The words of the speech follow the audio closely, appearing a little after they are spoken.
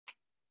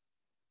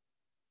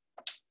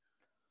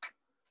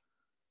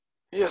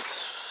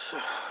Yes,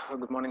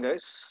 good morning,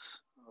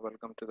 guys.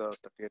 Welcome to the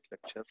 38th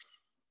lecture of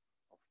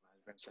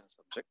Management Science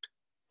subject.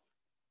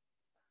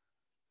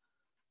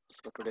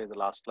 So, today is the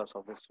last class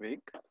of this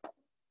week.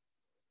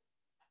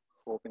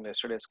 Hope in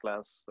yesterday's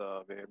class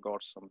we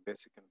got some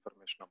basic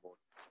information about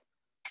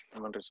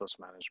human resource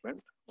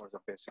management, what is the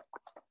basic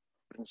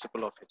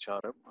principle of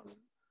HRM, and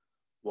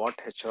what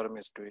HRM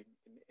is doing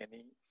in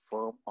any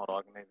firm or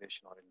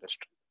organization or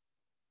industry.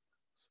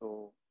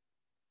 So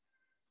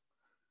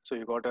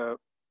you got a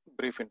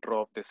brief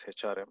intro of this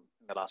HRM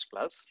in the last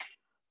class.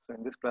 So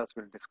in this class,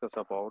 we'll discuss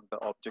about the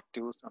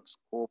objectives and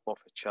scope of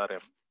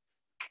HRM,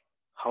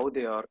 how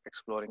they are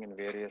exploring in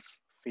various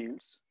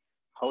fields,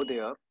 how they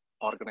are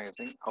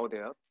organizing, how they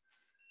are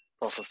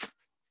processing.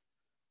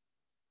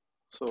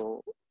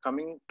 So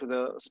coming to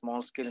the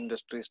small scale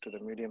industries, to the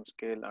medium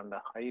scale and the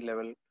high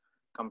level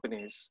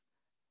companies,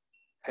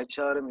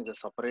 HRM is a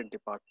separate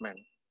department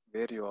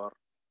where you are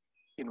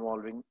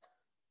involving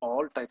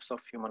all types of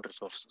human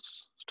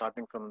resources,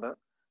 starting from the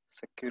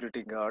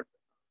security guard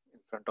in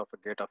front of a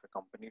gate of a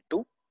company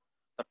to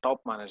the top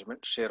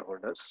management,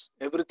 shareholders.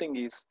 Everything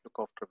is looked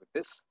after with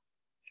this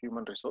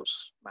human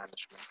resource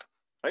management,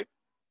 right?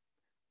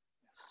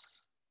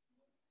 Yes.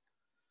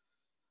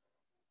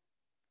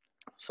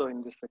 So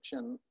in this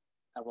section,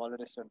 I've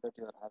already said that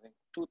you are having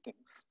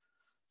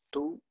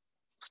two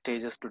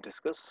stages to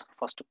discuss.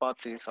 First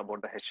part is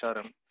about the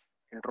HRM,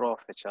 intro of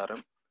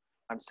HRM,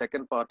 and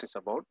second part is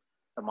about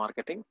the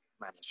marketing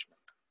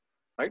management,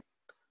 right?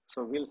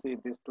 So we'll see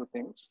these two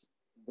things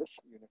in this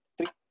unit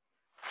 3.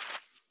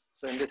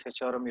 So in this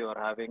HRM, you are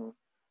having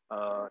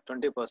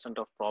 20%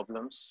 of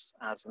problems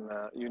as in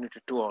the unit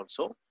 2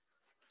 also.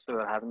 So we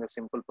are having the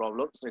simple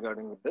problems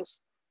regarding with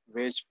this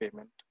wage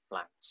payment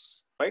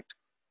plans, right?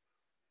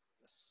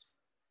 Yes.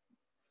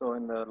 So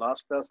in the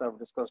last class, I've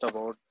discussed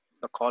about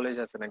the college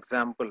as an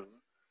example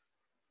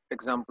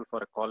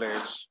for a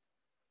college.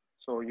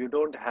 So you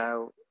don't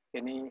have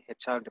any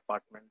HR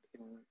department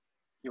in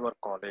your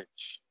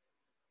college.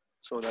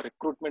 So the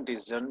recruitment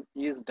is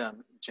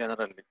done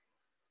generally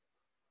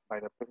by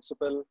the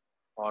principal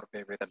or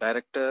maybe the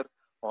director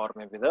or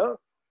maybe the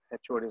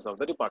HODs of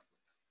the department.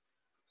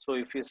 So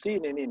if you see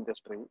in any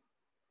industry,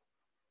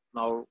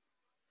 now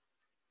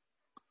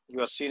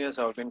your seniors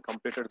have been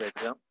completed the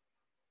exam,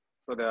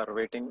 so they are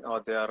waiting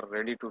or they are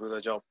ready to do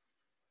the job.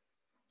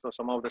 So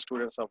some of the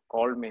students have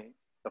called me,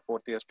 the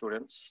 4th year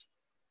students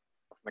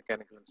of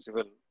mechanical and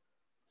civil.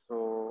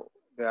 So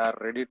they are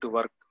ready to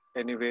work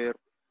anywhere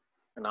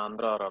in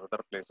Andhra or other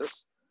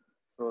places.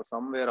 So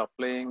some were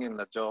applying in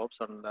the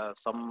jobs and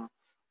some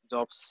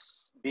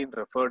jobs being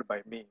referred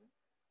by me.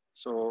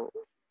 So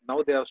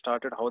now they have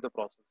started how the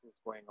process is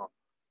going on.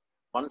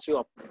 Once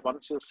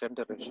you send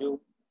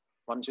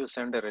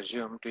a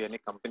resume to any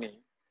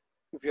company,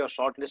 if you are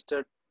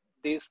shortlisted,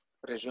 these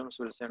resumes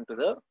will send to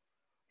the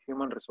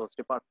human resource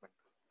department.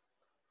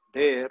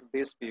 There,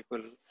 these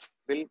people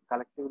will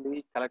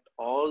collectively collect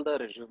all the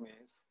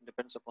resumes,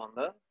 depends upon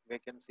the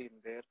vacancy in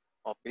their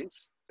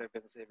office,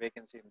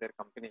 vacancy in their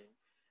company.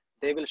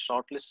 They will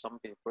shortlist some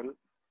people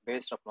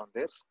based upon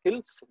their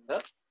skills in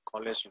the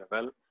college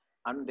level,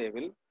 and they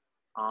will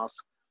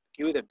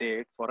give the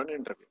date for an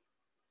interview.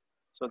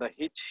 So the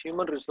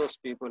human resource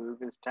people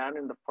will stand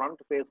in the front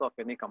face of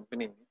any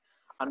company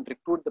and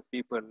recruit the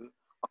people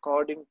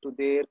according to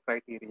their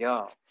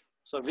criteria.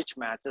 So which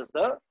matches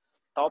the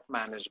top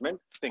management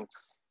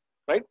things,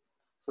 right?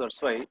 So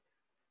that's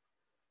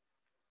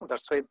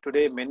why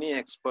today many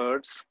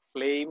experts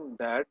claim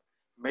that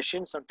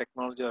machines and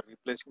technology are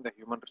replacing the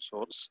human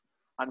resource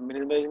and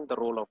minimizing the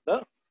role of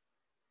the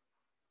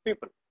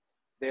people.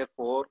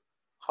 Therefore,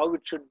 how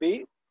it should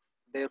be?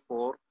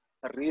 Therefore,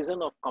 the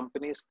reason of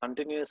companies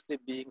continuously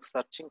being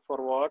searching for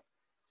what?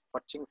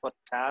 Searching for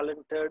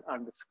talented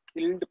and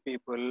skilled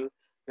people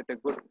with a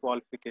good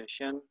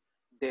qualification.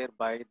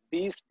 Thereby,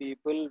 these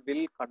people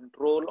will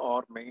control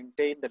or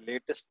maintain the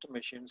latest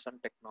machines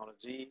and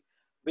technology,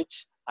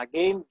 which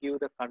again give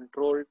the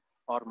control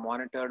or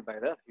monitored by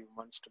the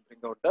humans to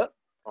bring out the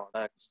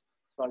products.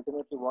 So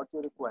ultimately, what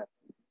you require?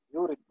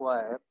 You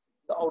require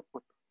the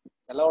output.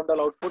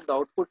 The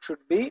output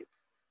should be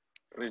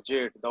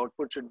rigid. The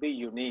output should be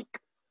unique.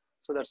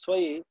 So that's why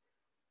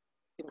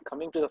in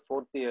coming to the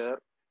fourth year,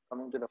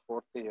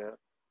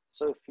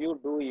 so if you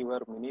do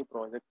your mini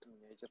project and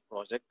major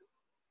project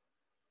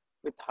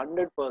with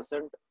 100%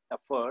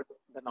 effort,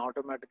 then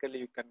automatically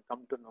you can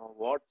come to know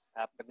what's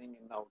happening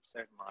in the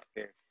outside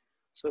market.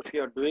 So if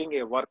you are doing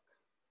a work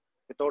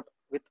with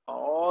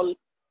all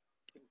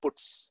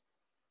inputs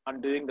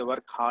and doing the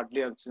work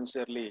hardly and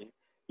sincerely,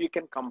 you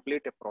can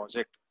complete a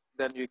project.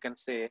 Then you can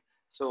say,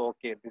 so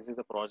okay, this is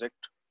a project,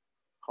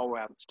 how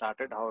I have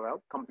started, how I have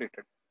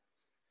completed,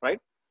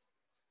 right?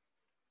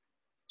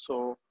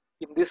 So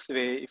in this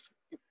way,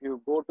 if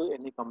you go to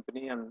any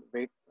company and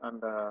wait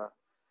and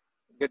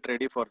get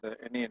ready for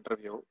any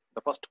interview,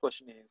 the first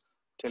question is,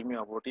 tell me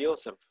about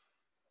yourself.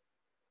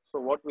 So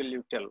what will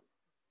you tell?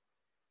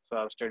 So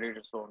I've studied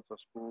in so-and-so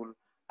school,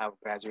 I've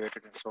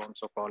graduated in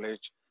so-and-so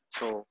college,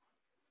 so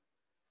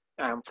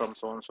I am from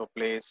so-and-so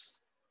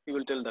place. You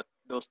will tell that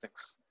those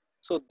things.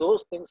 So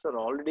those things are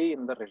already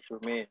in the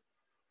resume.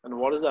 And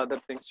what is the other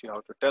things you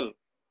have to tell?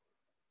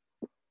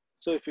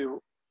 So if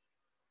you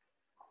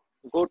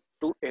go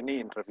to any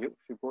interview,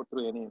 if you go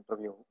through any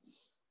interview,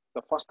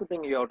 the first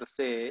thing you have to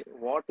say,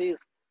 what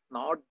is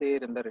not there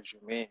in the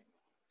resume.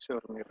 So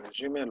your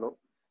resume lo,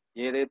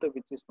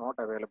 which is not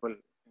available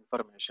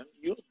information,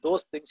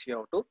 those things you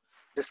have to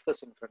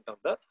discuss in front of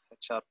the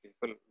HR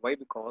people. Why?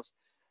 Because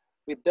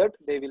with that,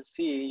 they will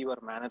see your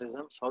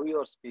mannerisms, how you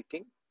are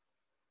speaking,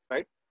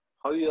 right?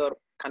 How you are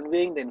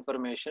conveying the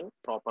information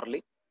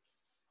properly,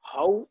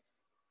 how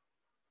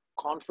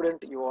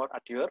confident you are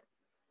at your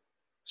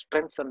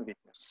strengths and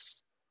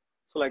weakness.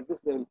 So like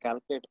this, they will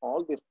calculate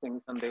all these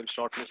things and they will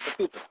shortlist the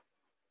people.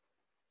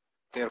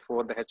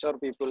 Therefore, the HR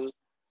people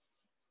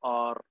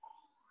are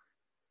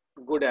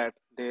good at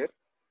their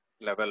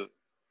level,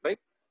 right?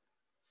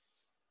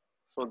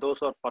 So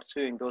those are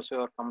pursuing, those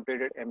who are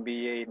completed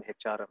MBA in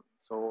HRM.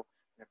 So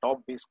the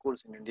top B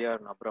schools in India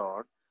and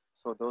abroad.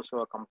 So those who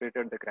have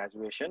completed the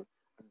graduation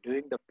and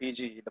doing the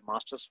PG, the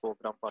master's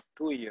program for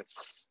 2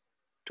 years,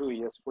 2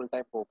 years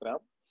full-time program.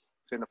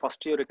 So in the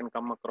first year, you can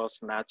come across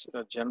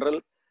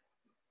general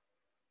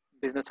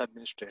business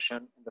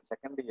administration. In the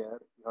second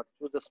year, you have to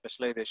choose the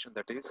specialization.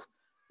 That is,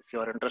 if you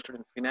are interested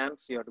in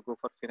finance, you have to go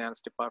for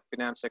finance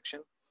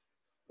section.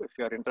 If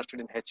you are interested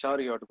in HR,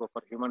 you have to go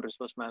for human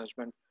resource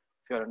management.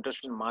 If you are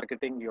interested in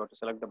marketing, you have to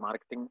select the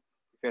marketing.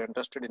 If you are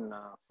interested in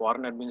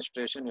foreign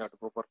administration, you have to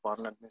go for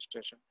foreign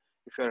administration.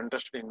 If you are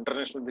interested in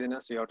international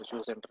business, you have to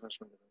choose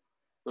international business.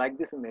 Like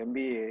this in the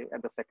MBA,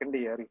 at the second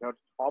year, you have to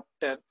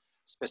opt a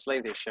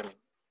specialization.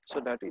 So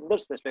that in the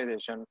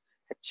specialization,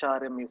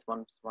 HRM is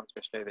one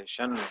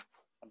specialization.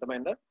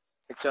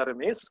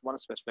 HRM is one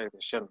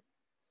specialization.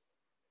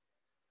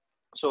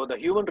 So the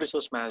human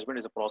resource management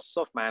is a process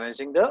of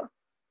managing the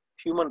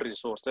human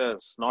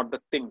resources, not the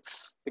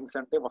things. Things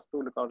ante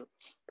vastuvu kaadu,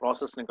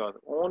 process ni kaadu.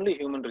 Only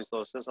human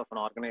resources of an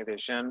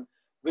organization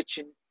which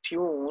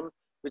tune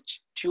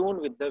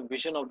with the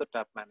vision of the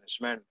top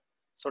management.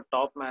 So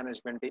top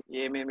management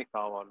ఏమేమి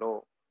కావాలో,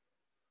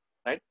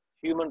 right?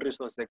 Human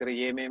resource దగ్గర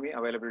ఏమేమి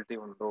availability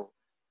ఉందో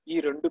ఈ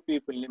రెండు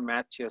పీపుల్ని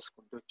match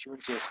చేసుకుంటూ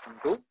tune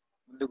చేసుకుంటూ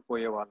ముందుకు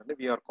పోయే వాళ్ళని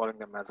we are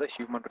calling them as a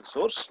human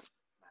resource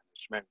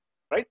management,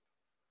 right?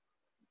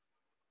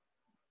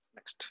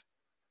 Next,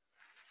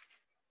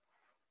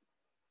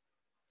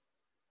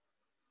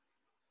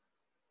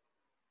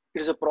 it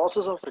is a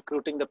process of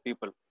recruiting the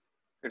people.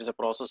 It is a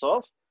process of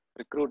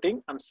recruiting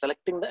and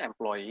selecting the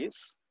employees,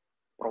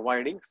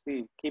 providing, see,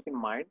 keep in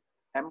mind,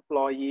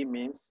 employee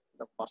means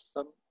the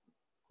person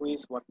who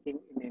is working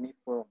in any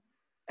firm.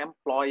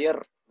 Employer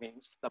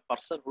means the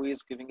person who is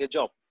giving a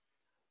job.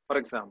 For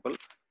example,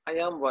 I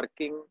am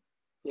working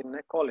in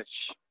a college.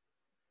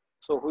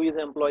 So who is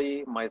employee?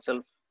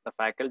 Myself. The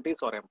faculties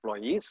or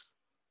employees.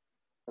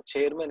 The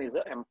chairman is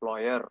the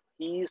employer.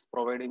 He is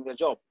providing the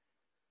job.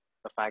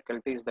 The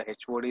faculties, the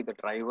HOD, the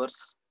drivers,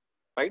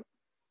 right?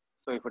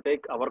 So if you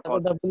take our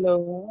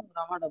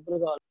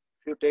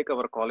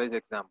college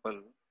example,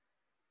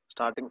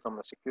 starting from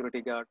a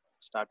security guard,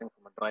 starting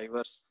from a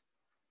drivers,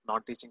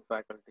 non-teaching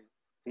faculty,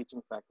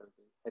 teaching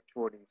faculty,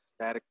 HODs,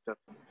 director,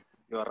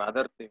 your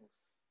other things,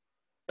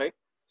 right?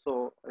 So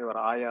your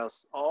IAs,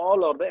 all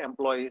are the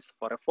employees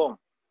for a firm.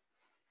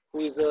 Who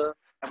is the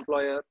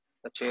employer?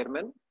 The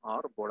chairman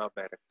or board of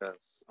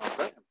directors of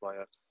the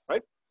employers,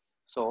 right?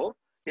 So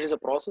it is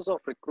a process of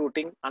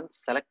recruiting and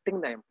selecting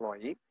the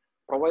employee,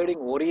 providing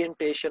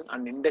orientation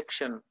and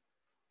induction,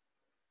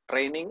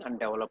 training and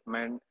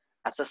development,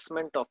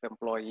 assessment of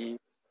employee,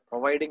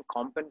 providing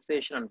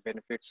compensation and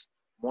benefits,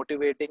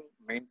 motivating,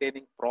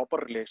 maintaining proper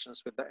relations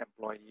with the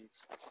employees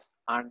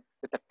and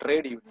with the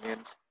trade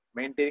unions,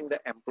 maintaining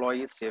the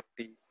employee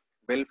safety,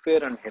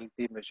 welfare and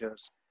healthy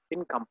measures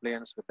in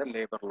compliance with the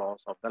labor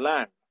laws of the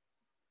land.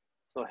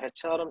 So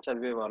HRM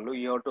chadive vallu,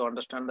 you have to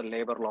understand the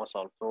labor laws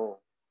also,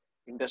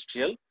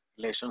 industrial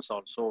relations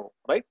also,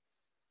 right?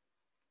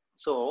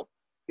 So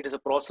it is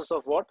a process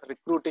of what?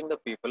 Recruiting the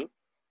people,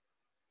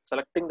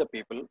 selecting the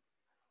people,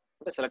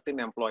 selecting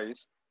the employees,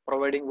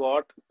 providing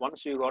what?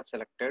 Once you got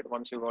selected,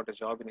 once you got a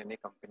job in any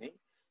company,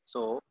 so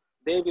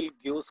they will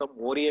give some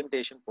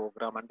orientation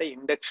program and the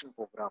induction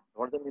program.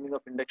 What the meaning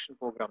of induction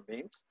program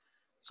means?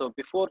 So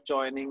before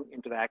joining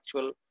into the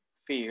actual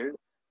field,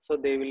 so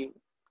they will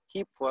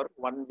keep for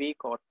 1 week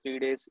or 3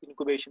 days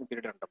incubation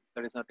period.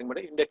 That is nothing but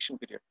an induction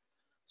period.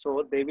 So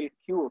they will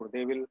cure,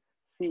 they will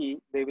see,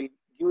 they will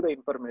give the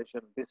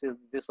information.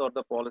 These are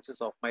the policies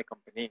of my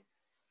company,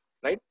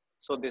 right?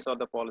 So these are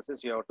the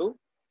policies you have to,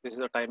 this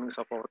is the timings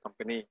of our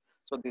company.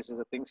 So this is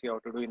the things you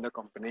have to do in the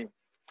company,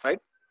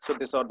 right? So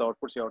these are the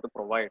outputs you have to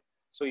provide.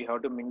 So you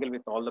have to mingle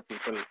with all the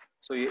people.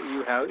 So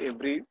you have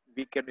every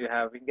weekend you're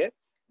having a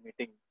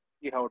meeting.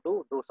 You have to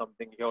do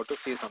something, you have to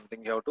see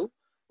something, you have to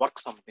work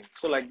something.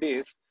 So like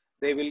this,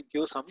 they will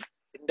give some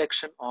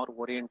induction or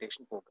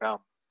orientation program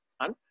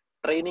and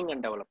training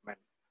and development.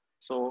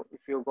 So if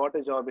you got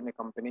a job in a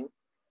company,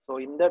 so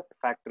in that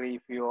factory,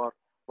 if you are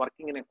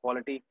working in a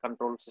quality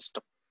control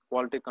system,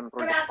 quality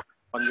control,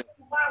 the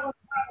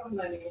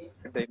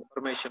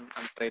information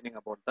and training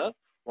about the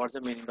what's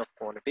the meaning of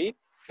quality,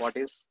 what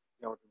is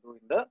you have to do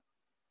in the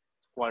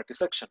quality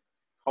section,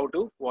 how to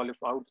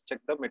qualify, how to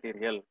check the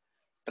material,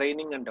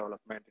 training and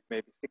development. It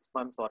may be 6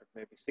 months or it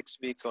may be 6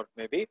 weeks or it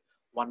may be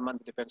 1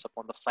 month, depends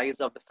upon the size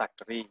of the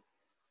factory.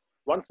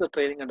 Once the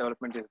training and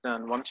development is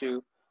done, once you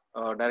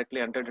directly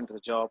entered into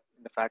the job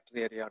in the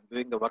factory area,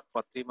 doing the work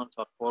for 3 months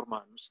or 4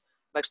 months,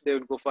 next they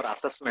will go for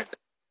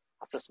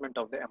assessment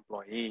of the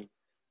employee,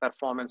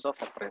 performance of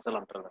appraisal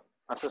under them.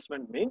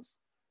 Assessment means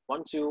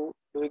once you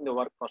doing the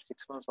work for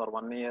 6 months or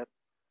 1 year,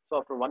 so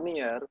after 1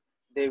 year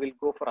they will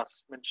go for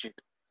assessment sheet.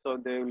 So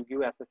they will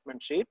give assessment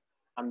sheet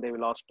and they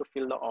will ask to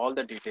fill all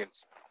the details.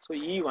 So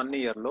ee 1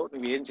 year lo nu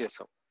em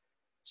chesav,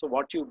 so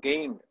what you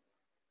gained,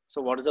 so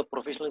what is the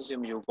professionalism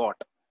you got,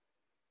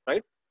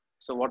 right?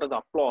 So what are the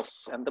applause,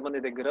 ఎంతమంది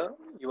దగ్గర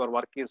your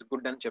work is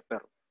good అని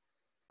చెప్పారు,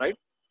 right?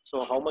 So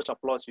how much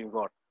applause you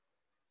got,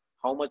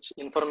 how much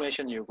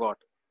information you got,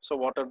 so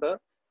what are the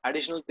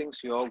additional things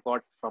you have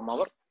got from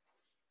our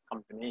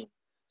company.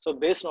 So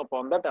based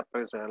upon that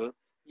appraisal,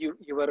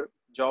 your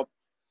job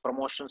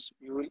promotions,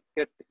 you will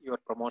get your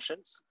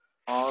promotions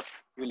or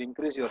you will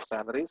increase your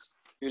salaries,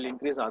 you will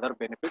increase other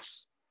benefits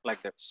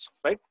like that,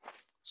 right?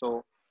 So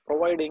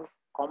providing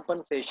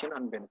compensation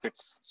and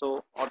benefits. So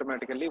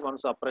automatically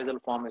once the appraisal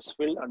form is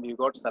filled and you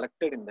got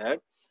selected in that,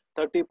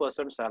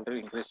 30% salary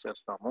increase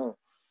చేస్తాము,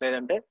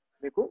 లేదంటే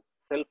మీకు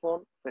cell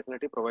phone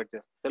facility provide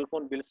చేస్తాం, cell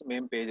phone bills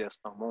మేము pay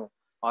చేస్తాము,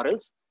 or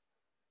else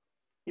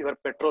your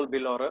petrol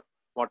bill or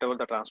whatever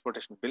the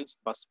transportation bills,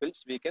 bus bills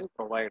we can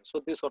provide. So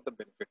these are the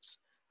benefits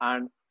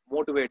and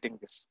motivating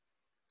this.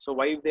 So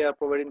why they are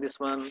providing this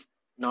one?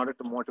 In order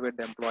to motivate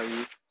the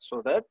employee, so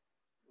that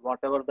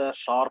whatever the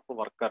sharp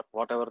worker,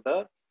 whatever the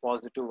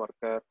positive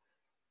worker,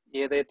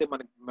 ఏదైతే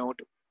మనకి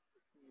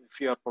if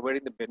you are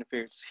providing the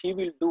benefits, he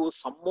will do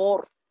some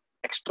more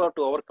extra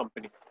to our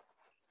company.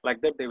 Like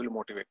that they will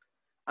motivate.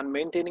 And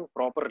maintaining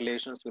proper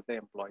relations with the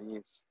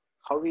employees.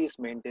 How he is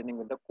maintaining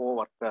with the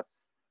co-workers.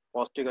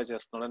 Positive ga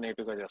chestunnada,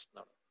 negative ga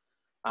chestunnada.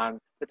 And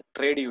with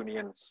trade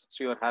unions. So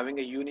you are having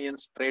a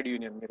unions, trade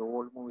union. Meer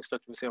old movies lo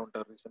chuse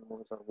untaru, recent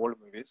movies or old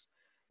movies.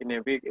 In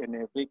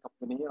every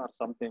company or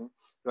something,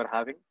 you are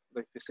having,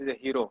 like this is a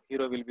hero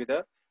will be the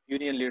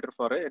union leader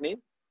for any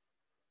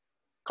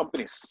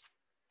companies.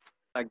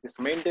 Like this,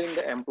 maintaining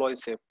the employee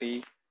safety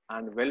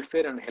and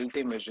welfare and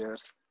healthy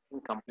measures in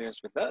compliance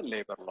with the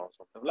labor laws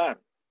of the land.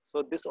 So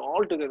this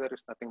all together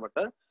is nothing but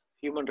the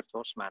human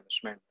resource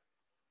management.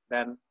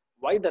 Then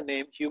why the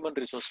name human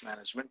resource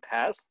management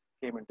has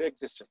came into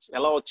existence?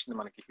 Ela vachindi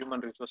manaki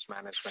human resource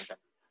management.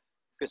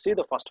 If you see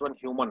the first one,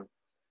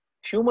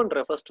 human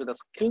refers to the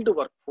skilled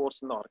workforce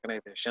in the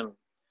organization.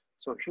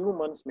 So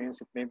humans means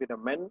it may be the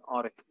men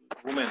or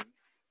women,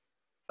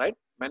 right?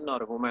 Men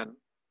or women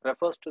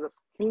refers to the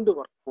skilled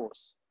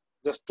workforce.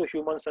 Just to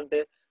humans ante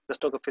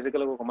just oka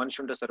physical oka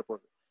manishi unte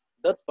saripodu.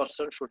 That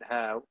person should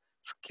have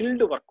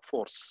skilled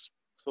workforce.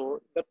 So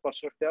that person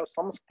should have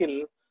some skill,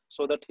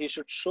 so that he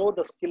should show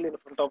the skill in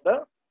front of the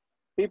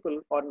people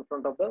or in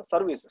front of the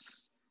services.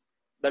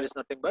 That is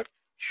nothing but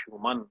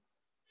human.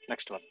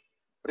 Next one,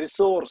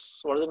 resource.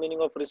 What is the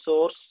meaning of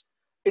resource?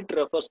 It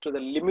refers to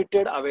the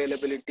limited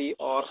availability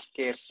or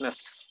scarceness.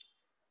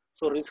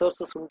 So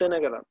resources untene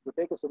kada. To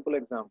take a simple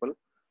example,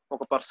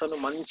 oka person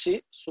manchi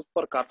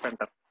super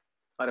carpenter,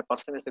 or a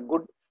person is a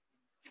good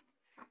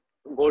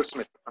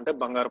goldsmith, ante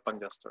bangaru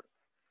pani chestadu.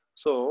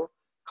 So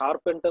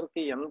carpenter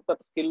కి ఎంత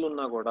skill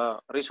ఉన్నా కూడా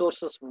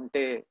resources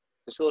ఉంటే,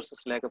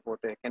 resources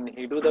లేకపోతే can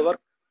he do the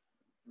work?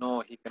 No,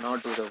 he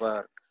cannot do the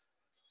work.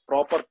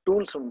 Proper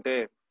tools ఉంటే,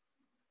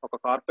 ఒక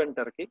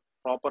carpenter కి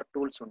proper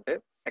tools ఉంటే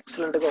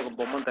ఎక్సలెంట్ గా ఒక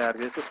బొమ్మను తయారు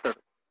చేసి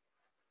ఇస్తాడు,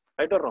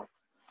 రైట్ ఆర్ రాంగ్?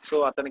 సో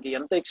అతనికి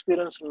ఎంత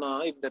ఎక్స్పీరియన్స్ ఉన్నా,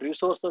 if the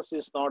resources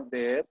is not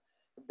there,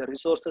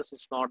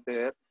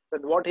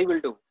 then what he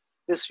will do?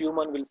 This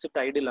human will SIT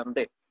idol.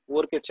 అంతే,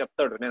 ఊరికే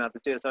చెప్తాడు, నేను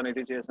అది చేశాను,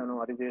 ఇది చేశాను,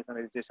 అది చేశాను,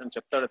 ఇది చేశాను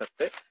చెప్తాడు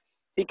తప్పితే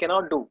he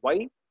cannot do.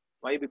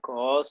 Why?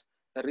 Because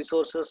the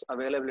resources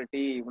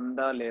availability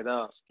unda leda,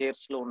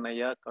 scarce lo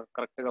unnaya,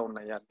 correct ga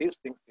unnaya, these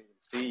things they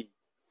will see.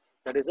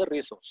 That is a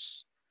resource.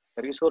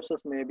 The resources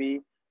may be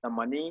the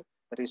money,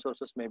 the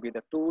resources may be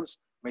the tools,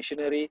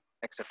 machinery,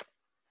 etc.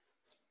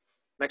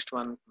 Next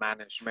one,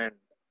 management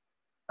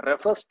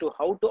refers to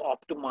how to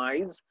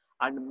optimize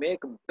and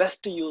make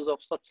best use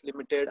of such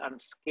limited and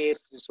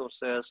scarce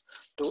resources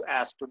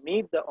to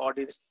meet the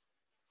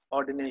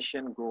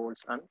ordination goals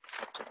and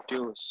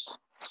objectives.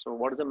 So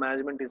what is the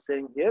management is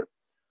saying here?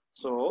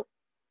 So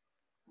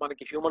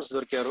manaki humans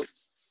dorkaru,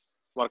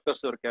 workers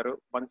dorkaru,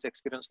 bunch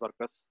experience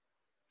workers,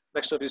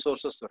 next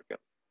resources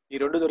dorkaru. Ee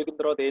rendu dorikin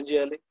tarvata em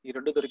cheyali? Ee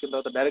rendu dorikin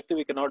tarvata directly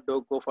we cannot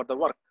go for the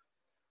work.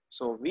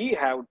 So we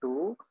have to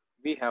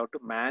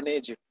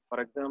manage it. For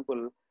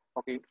example,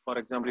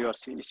 you are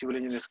civil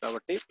engineers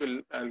kabatti,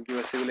 I will give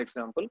a civil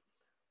example.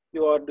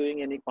 You are doing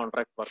any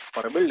contract work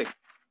for a building,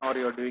 or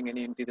you are doing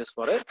any interiors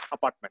for a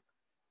apartment.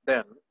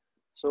 Then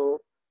so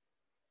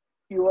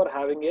you are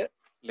having a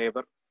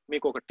labor,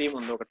 మీకు ఒక team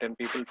ఉంది, ఒక 10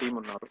 people team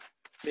ఉన్నారు,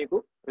 మీకు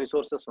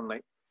resources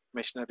ఉన్నాయి,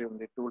 machinery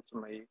ఉంది, tools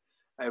ఉన్నాయి,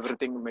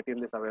 everything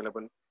material is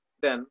available.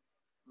 Then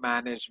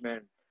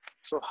management.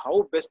 So how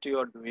best you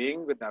are doing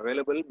with the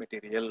available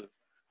material.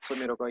 So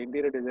మీరు ఒక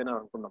ఇంటీరియర్ డిజైనర్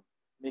అనుకున్నాం,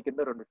 మీ కింద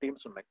 2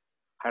 టీమ్స్ ఉన్నాయి.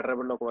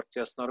 హైదరాబాద్లో ఒక వర్క్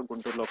చేస్తున్నారు,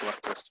 గుంటూరులో ఒక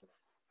వర్క్ చేస్తున్నారు,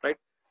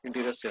 రైట్?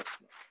 ఇంటీరియర్స్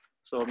చేస్తున్నారు.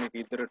 సో మీకు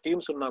 2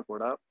 టీమ్స్ ఉన్నా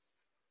కూడా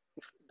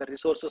if the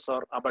resources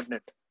are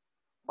abundant,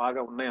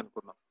 బాగా ఉన్నాయి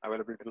అనుకుందాం,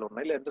 అవైలబిలిటీలో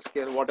ఉన్నాయి, లేదంటే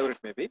scale what ever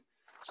it may be.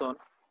 So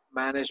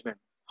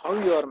management, how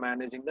you are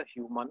managing the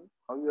human,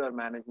 how you are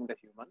managing the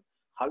human,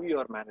 how you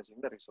are managing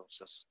the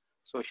resources.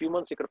 So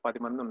humans ఇక్కడ 10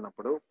 మంది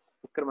ఉన్నప్పుడు,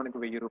 ఇక్కడ మనకి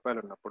 1000 రూపాయలు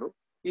ఉన్నప్పుడు,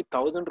 ఈ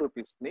 1000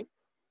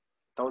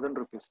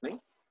 రూపీస్ని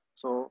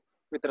so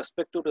with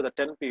respect to the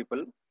 10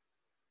 people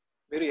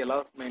మీరు ఎలా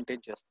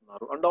మెయింటైన్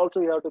చేస్తున్నారు. And also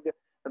you have to get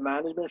the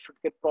management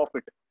should get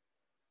profit.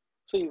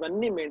 So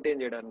ఇవన్నీ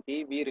మెయింటైన్ చేయడానికి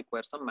we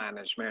require some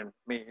management.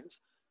 Means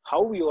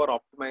how you are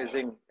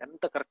optimising,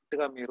 ఎంత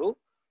కరెక్ట్గా మీరు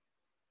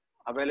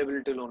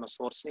అవైలబిలిటీలో ఉన్న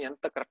సోర్స్ని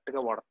ఎంత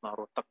కరెక్ట్గా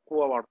వాడుతున్నారు, తక్కువ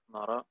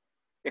వాడుతున్నారా,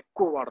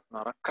 ఎక్కువ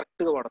వాడుతున్నారా,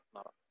 కరెక్ట్గా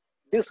వాడుతున్నారా.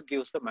 This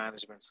gives the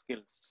management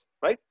skills,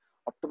 right?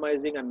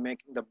 Optimising and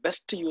making the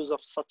best use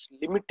of such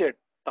limited,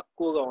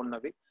 తక్కువగా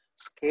ఉన్నవి,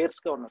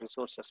 స్కేర్స్గా ఉన్న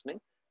రిసోర్సెస్ని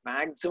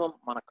మ్యాక్సిమం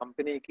మన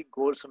కంపెనీకి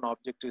goals and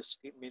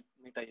ఆబ్జెక్టివ్స్కి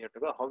meet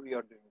అయ్యేట్టుగా how you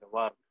are doing the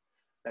work.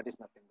 That is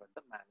nothing but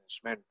the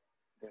management.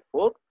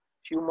 Therefore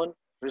human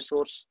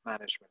resource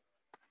management.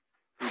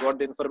 You got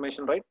the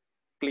information, right?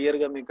 Clear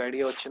గా మీకు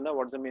idea వచ్చిందా?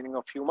 What's the meaning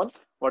of human,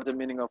 what's the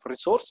meaning of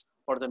resource,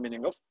 what's the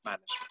meaning of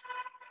management.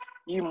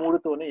 ఈ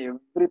 3తోనే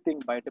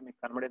everything బయట మీకు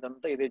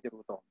కనబడేదంతా ఇదే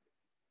జరుగుతూ ఉంది.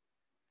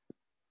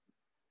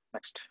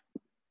 Next,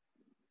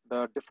 the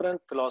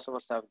different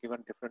philosophers have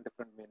given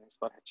different meanings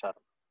for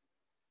HRM.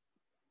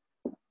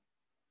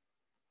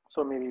 So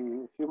me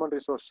human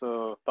resource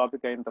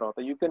topic అయిన తర్వాత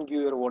you can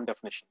give your own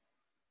definition,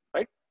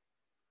 right?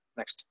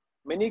 Next,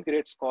 many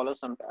great scholars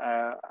and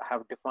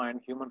have defined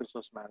human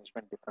resource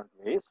management different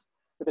ways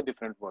with the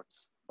different words,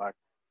 but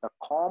the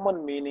common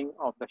meaning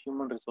of the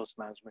human resource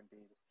management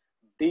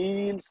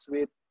deals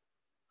with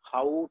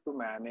how to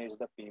manage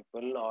the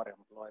people or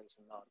employees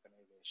in the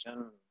organization.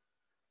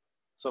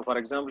 So for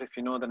example, if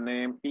you know the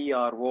name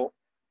PRO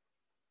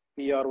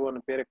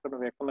అని పేరు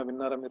ఎక్కడ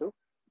విన్నారా మీరు?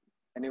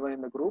 Anyone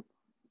in the group?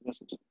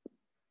 Just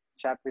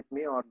chat with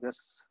me or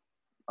just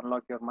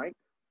unlock your mic.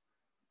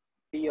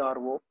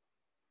 PRO.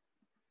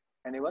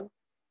 Anyone?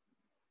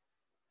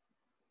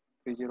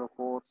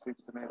 304,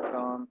 6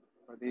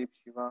 Pradeep,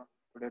 Shiva.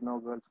 Today no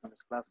girls in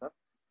this class, huh?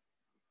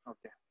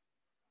 Okay.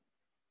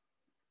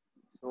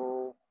 So,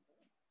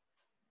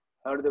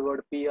 heard the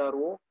word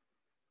PRO?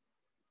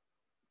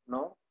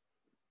 No?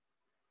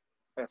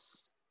 Yes.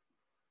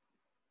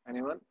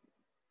 Anyone?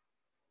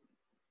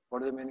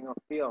 What is the meaning of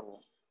PRO?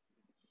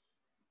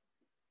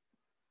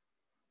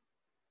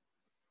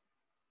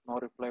 No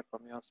reply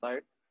from your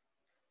side.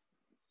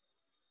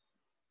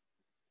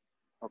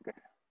 Okay.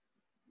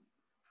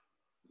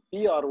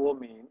 PRO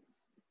means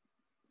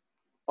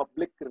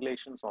public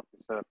relations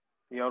officer.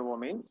 PRO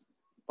means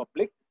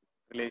public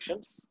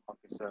relations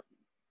officer.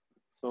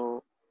 So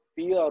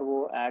PRO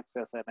acts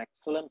as an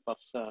excellent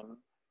person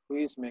who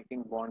is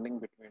making bonding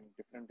between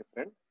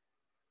different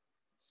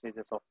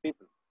stages of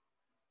people.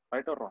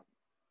 Right or wrong?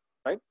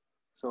 Right?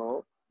 So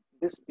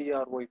this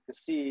PRO, if you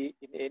see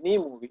in any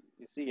movie,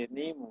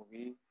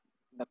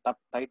 in the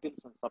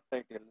titles and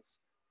subtitles,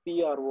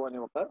 PRO అని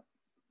ఒక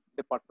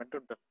department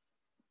ఉంటుంది.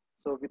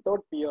 So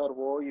without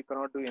PRO, you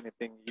cannot do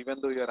anything. Even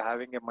though you are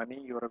having a money,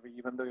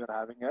 even though you are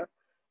having a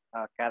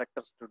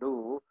characters to do,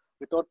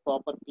 without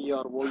proper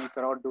PRO, you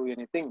cannot do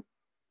anything.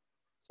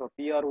 So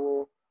PRO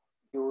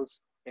gives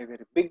a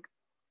very big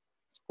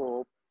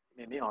scope in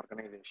any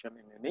organization,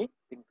 in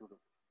anything to do.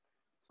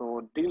 So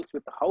it deals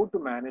with how to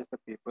manage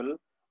the people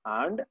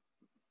and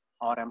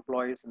our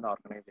employees in the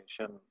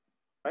organization,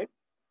 right?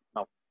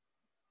 Now,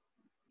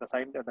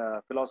 the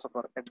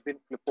philosopher Edwin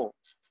Flippo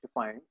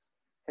defines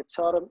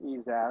HRM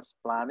is as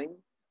planning,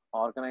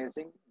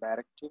 organizing,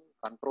 directing,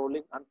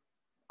 controlling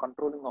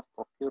of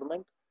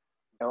procurement,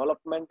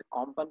 development,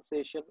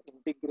 compensation,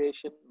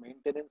 integration,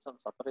 maintenance, and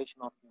separation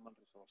of human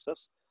resources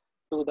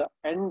to the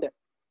end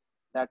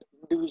that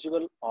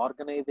individual,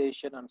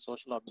 organization, and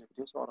social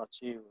objectives are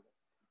achieved.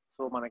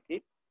 So, manaki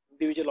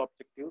individual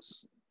objectives,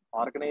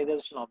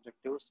 organizational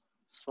objectives,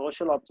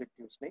 social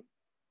objectives ni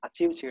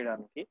achieve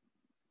cheyadaniki,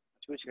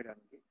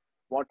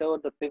 whatever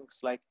the things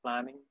like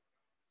planning,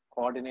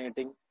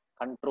 coordinating,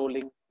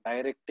 controlling,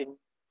 directing,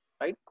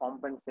 right,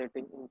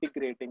 compensating,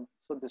 integrating.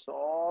 So this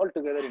all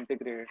together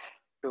integrates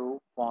to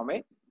form a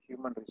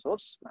human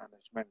resource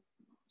management.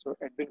 So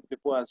Edwin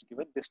Flippo has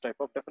given this type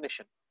of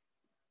definition.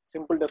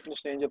 Simple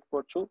definition ఏం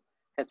చెప్పుకోవచ్చు?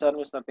 HRM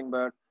is nothing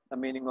but the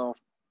meaning of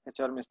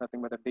HRM is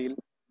nothing but the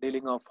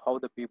dealing of how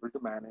the people to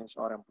manage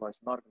or employees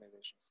in the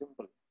organization.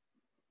 Simple.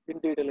 In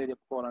detail ఏ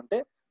చెప్పుకోవాలంటే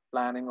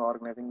planning,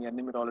 organising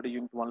ఇవన్నీ మీరు already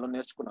unit 1లో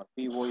నేర్చుకున్నారు.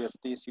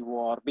 POSD,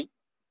 CORB.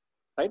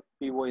 Right?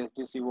 POSD,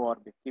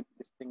 CORB. Keep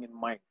this thing in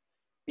mind.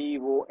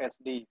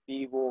 POSD.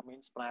 PO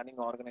means planning,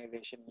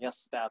 organization. S,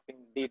 staffing.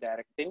 D,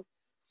 directing.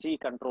 C,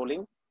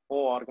 controlling. O,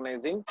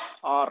 organizing.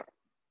 R,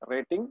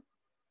 rating.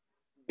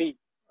 B,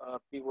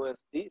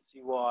 POSD,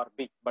 CORB,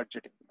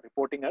 budgeting.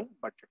 reporting and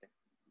budgeting,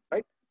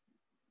 right?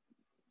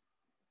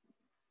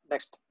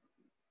 Next,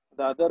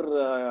 the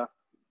other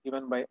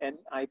given by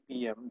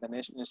NIPM, the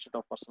National Institute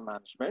of Personnel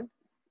Management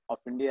of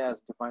India,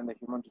 has defined the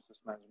human resource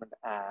management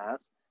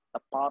as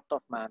a part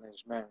of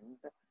management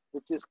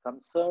which is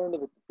concerned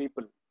with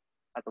people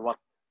at work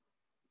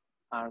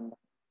and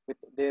with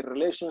their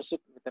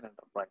relationship with an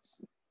enterprise.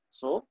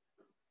 So,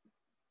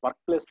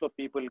 workplace lo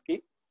people ki,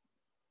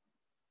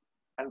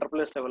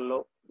 enterprise level lo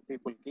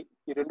people ki,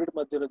 ఈ రెండిటి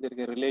మధ్యలో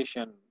జరిగే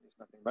relation is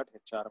nothing but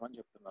HRM అని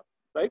చెప్తున్నారు,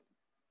 right?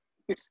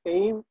 Its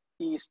aim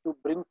is to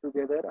bring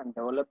together and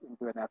develop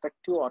into an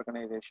effective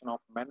organization of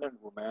men and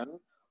women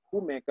who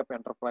make up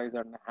enterprise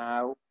and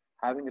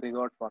having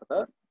regard for the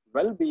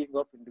well-being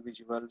of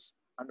individuals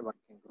and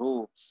working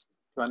groups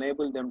to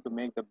enable them to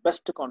make the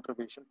best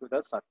contribution to the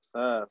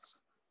success.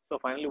 So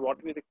finally, what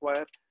we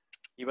require,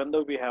 even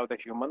though we have the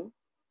human,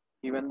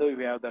 even though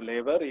we have the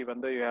labor, even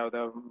though you have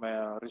the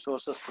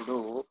resources to do,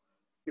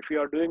 if you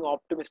are doing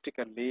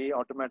optimistically,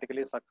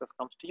 automatically success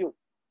comes to you.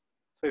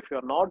 So if you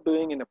are not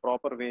doing in a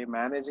proper way,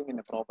 managing in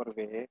a proper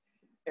way,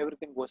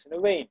 everything goes in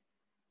a vain.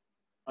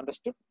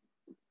 Understood?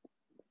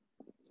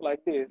 So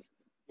like this,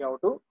 you have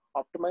to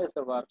optimize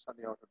the works and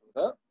you have to do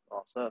the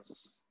process.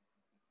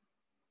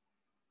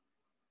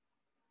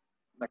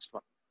 Next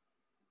one.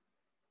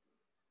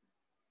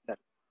 Then.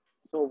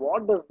 So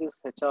what does this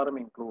HRM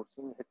include?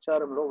 In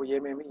HRM lo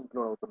ఏమేమి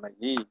include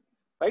అవుతున్నాయి,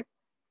 right?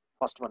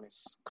 First one is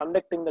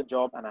conducting the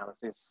job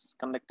analysis.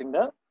 Conducting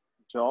the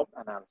job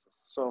analysis.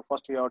 So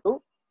first you have to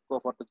go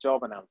for the job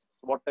analysis.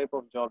 What type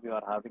of job you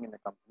are having in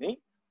the company,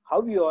 how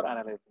you are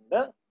analyzing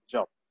the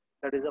job.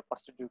 That is the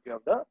first duty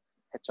of the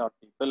HR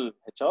people,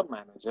 HR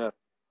manager.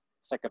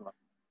 Second one,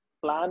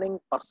 planning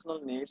personal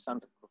needs and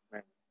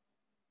recruitment.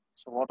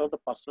 So what are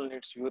the personal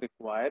needs you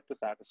require to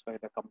satisfy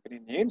the company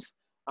needs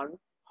and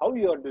how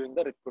you are doing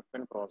the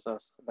recruitment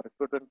process. The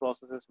recruitment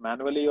process is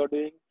manually you are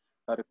doing,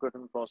 the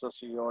recruitment process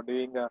you are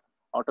doing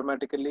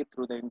automatically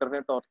through the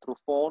internet or through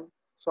phone.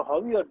 So how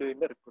you are doing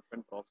the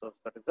recruitment process,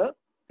 that is a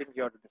thing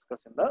you have to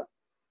discuss in the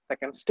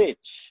second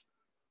stage.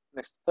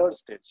 Next, third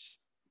stage,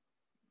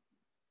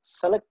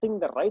 selecting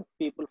the right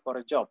people for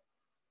a job.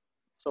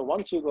 So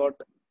once you got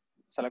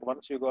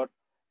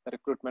the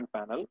recruitment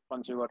panel,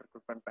 once you got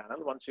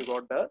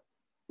the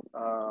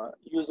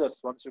users,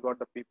 once you got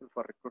the people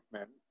for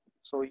recruitment,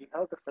 so you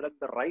have to select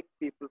the right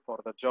people for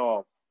the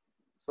job.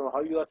 So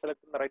how you are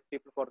selecting the right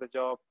people for the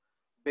job?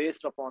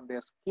 Based upon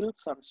their skills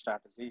and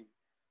strategy,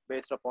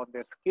 based upon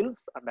their skills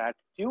and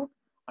attitude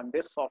and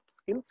their soft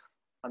skills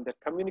and their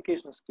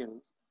communication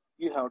skills,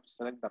 you have to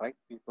select the right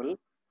people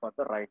for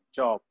the right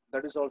job.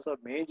 That is also a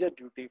major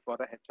duty for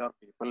the HR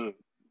people,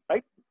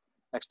 right?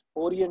 Next,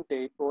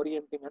 orienting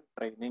and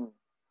training.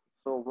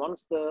 So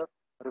once the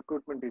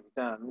recruitment is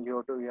done, you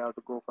have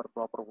to go for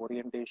proper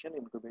orientation,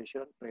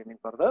 incubation, training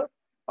for the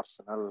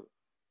personnel.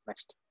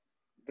 Next,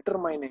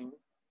 determining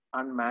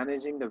and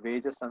managing the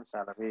wages and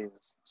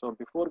salaries. So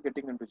before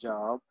getting into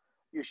job,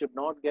 you should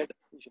not get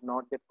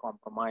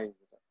compromised,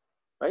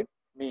 right?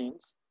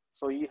 Means,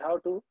 so you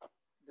have to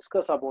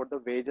discuss about the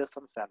wages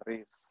and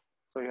salaries.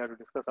 So you have to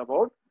discuss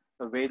about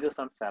the wages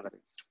and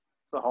salaries.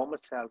 So how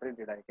much salary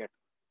did I get?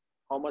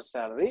 How much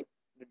salary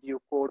did you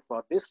code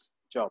for this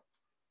job?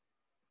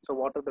 So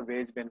what are the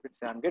wage benefits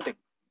I am getting?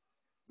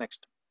 Next,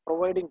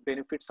 providing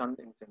benefits and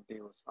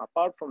incentives.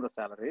 Apart from the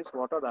salaries,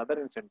 what are the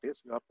other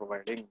incentives you are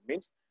providing?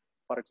 Means,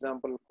 for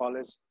example,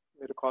 college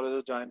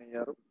join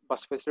here,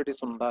 bus facilities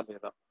unda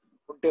leda?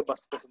 Unte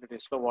bus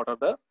facilities lo what are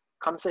the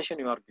concession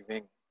you are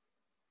giving?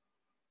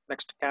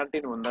 Next,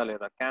 canteen unda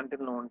leda?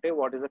 Canteen lo unte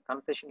what is the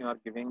concession you are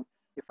giving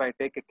if I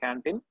take a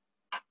canteen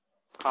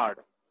card?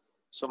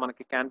 So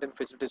manaki canteen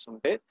facilities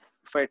unte,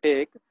 if I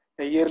take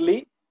a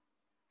yearly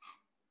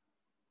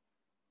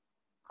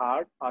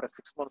card or a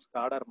 6 months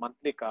card or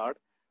monthly card,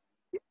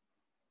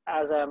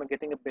 as I am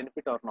getting a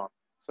benefit or not.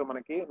 So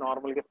manaki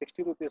normally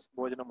 60 rupees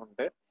bhojanam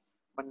unte,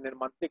 but నేను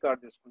monthly card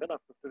తీసుకుంటే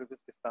నాకు 50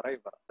 rupees ఇస్తారా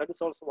ఇవ్వరా? That is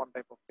also one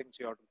type of things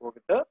you have to go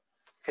with the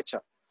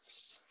HR.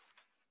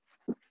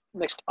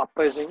 Next,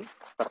 appraising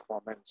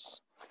performance.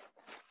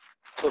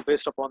 So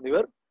based upon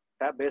your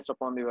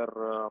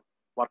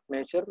work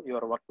nature,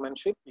 your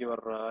workmanship, your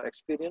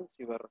experience,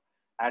 your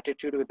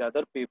attitude with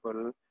other people,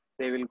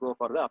 they will go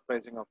for the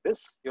appraising of this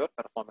your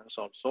performance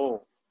also.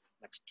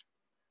 Next,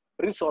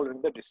 resolving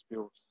the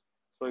disputes.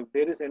 So if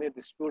there is any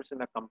disputes in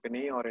a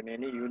company or in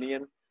any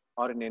union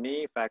or in any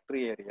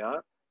factory area,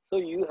 so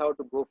you have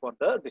to go for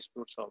the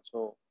disputes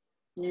also.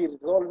 ఈ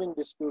resolving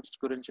disputes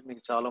గురించి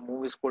మీకు చాలా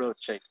movies కూడా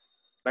వచ్చాయి,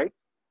 right?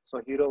 So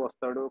hero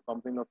వస్తాడు,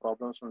 కంపెనీలో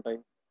problems ఉంటాయి,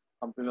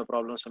 కంపెనీలో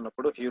ప్రాబ్లమ్స్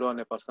ఉన్నప్పుడు హీరో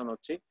అనే పర్సన్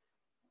వచ్చి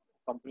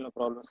కంపెనీలో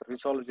ప్రాబ్లమ్స్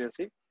రిసాల్వ్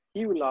చేసి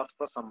he will ask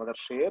for some other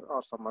share or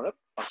some other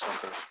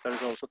percentage. That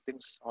is also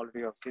things already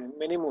you have seen in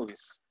many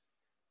movies.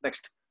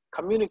 Next,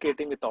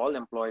 communicating with all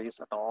employees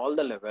at all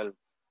the levels.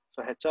 So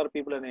HR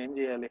people and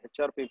NGL,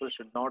 HR people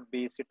should not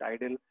be sit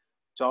idle.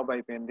 Job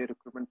అయిపోయింది,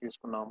 recruitment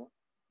తీసుకున్నాము,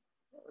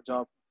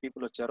 job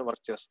people వచ్చారు,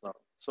 work చేస్తున్నారు,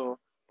 so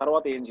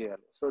తర్వాత ఏం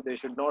చేయాలి? So they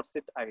should not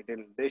SIT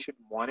idol, they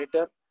should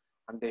monitor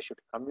and they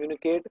should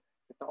communicate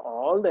with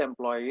all the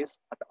employees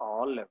at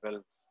all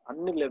levels.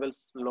 Anni levels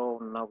lo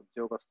unna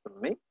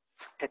udyogastulni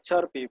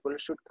HR people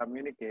should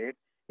communicate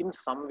in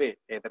some way,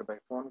 either by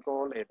phone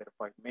call, either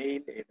by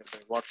mail, either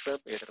by WhatsApp,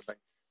 either by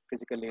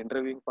physically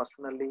interviewing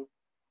personally,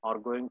 or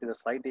going to the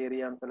site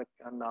area and select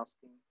and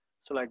asking.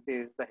 So like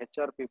this, the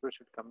HR people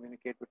should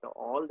communicate with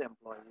all the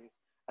employees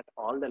at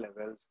all the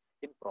levels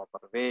in proper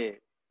way.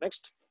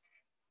 Next,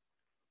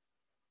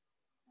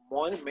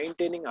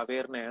 maintaining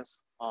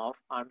awareness of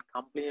and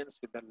compliance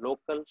with the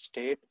local,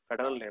 state,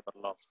 federal labor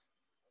laws.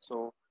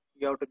 So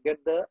you have to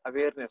get the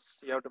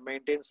awareness, you have to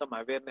maintain some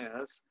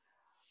awareness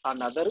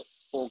and other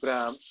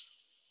programs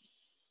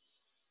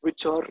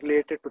which are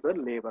related to the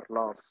labor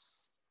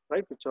laws,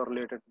 right? Which are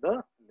related to the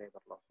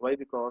labor laws. Why?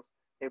 Because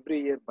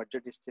every year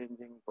budget is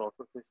changing,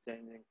 process is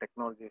changing,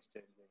 technology is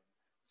changing.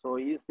 So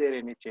is there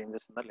any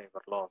changes in the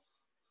labor laws,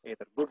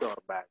 either good or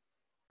bad?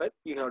 Right?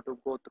 You have to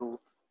go through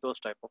those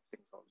type of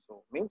things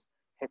also. Means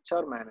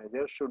HR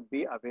manager should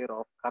be aware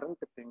of current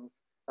things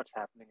that's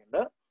happening in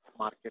the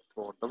market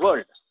throughout the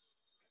world.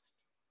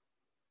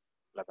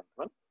 11th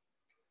one.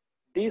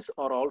 These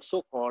are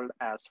also called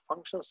as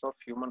functions of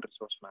human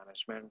resource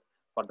management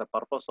for the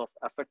purpose of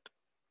effective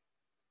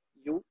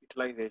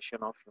utilization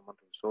of human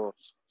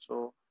resource.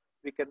 So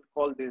we can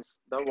call this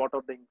the what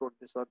are the include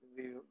this, or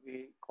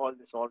we call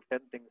this all 10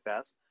 things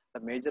as the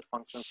major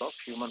functions of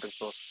human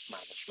resource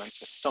management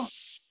system,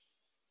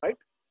 right?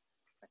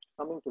 Next,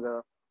 coming to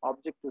the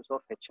objectives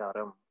of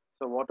HRM.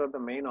 So what are the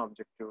main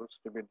objectives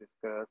to be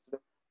discussed?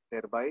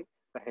 Thereby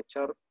the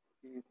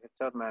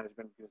HR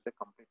management gives a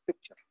complete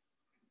picture.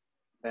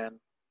 Then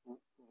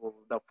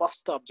the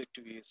first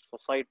objective is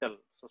societal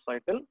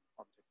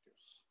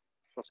objectives.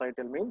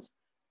 Societal means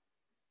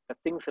the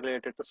things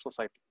related to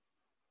society.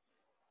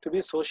 To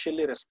be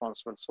socially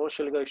responsible,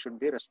 social guy should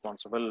be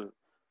responsible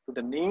to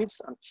the needs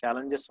and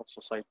challenges of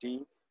society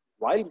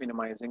while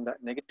minimizing the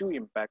negative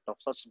impact of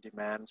such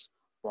demands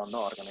on the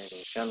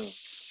organization.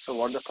 So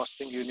what the first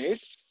thing you need?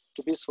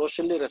 To be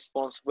socially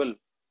responsible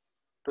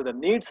to the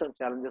needs and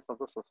challenges of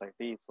the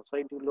society.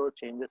 Society lo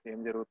changes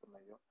em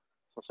jarugutunnayo.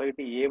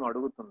 Society em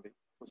adugutundi.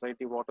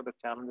 Society, what are the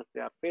challenges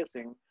they are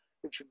facing?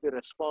 It should be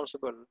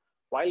responsible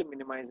while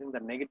minimizing the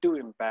negative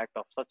impact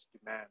of such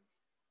demands.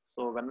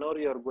 So whenever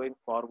you are going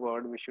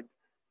forward, we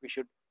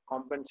should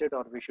compensate,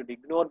 or we should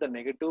ignore the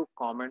negative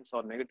comments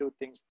or negative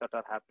things that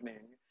are happening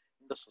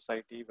in the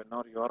society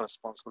whenever you are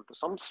responsible to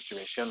some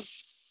situation,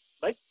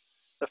 right?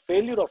 The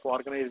failure of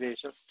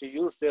organizations to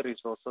use their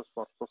resources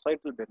for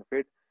societal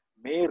benefit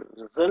may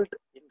result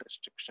in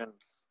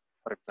restrictions.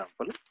 For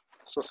example,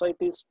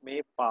 societies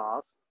may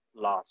pass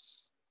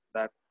laws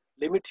that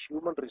limit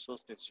human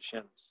resource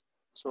decisions.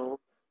 So,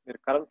 your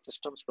current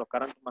systems,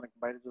 current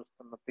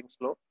things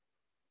low.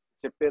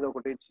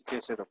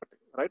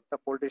 Right? The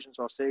politicians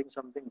are saying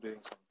something,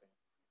 doing something.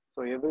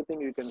 So everything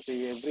you can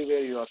see, everywhere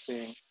you are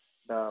seeing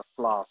the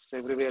flaws,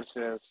 everywhere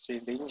you are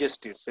seeing the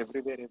injustice,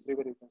 everywhere you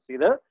can see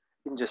the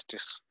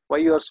injustice. Why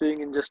you are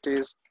seeing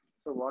injustice?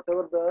 So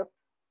whatever the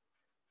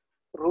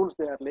rules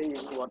they are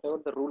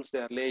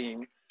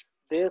laying,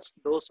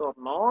 those are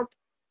not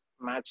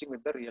matching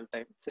with the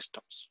real-time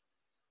systems.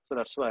 So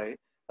that's why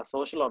a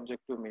social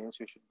objective means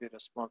you should be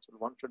responsible.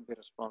 One should be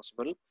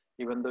responsible,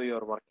 even though you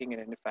are working in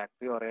any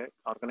factory or a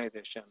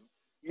organization.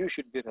 You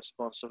should be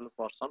responsible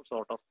for some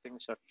sort of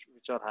things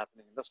which are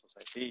happening in the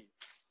society.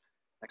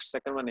 Next,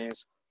 second one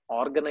is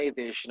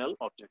organizational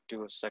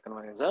objectives. Second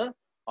one is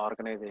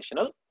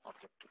organizational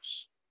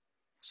objectives.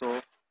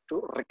 So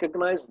to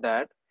recognize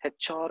that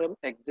HRM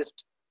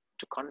exists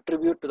to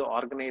contribute to the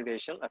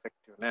organizational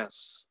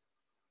effectiveness.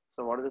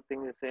 So what is the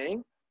thing is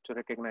saying? To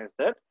recognize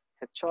that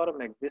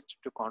HRM exists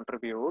to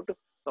contribute to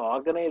the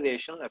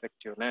organizational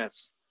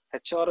effectiveness.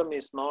 HRM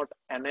is not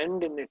an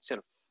end in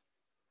itself.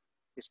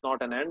 It's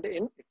not an end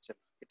in itself.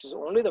 It is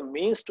only the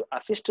means to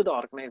assist the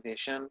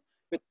organization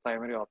with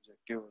primary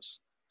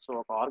objectives. So,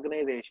 an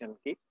organization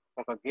ki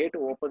oka gate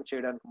open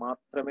cheyadaniki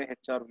maatrame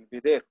HR will be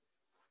there.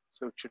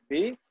 So, it should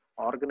be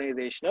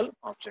organizational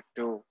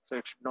objective. So,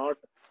 it should not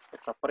a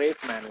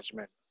separate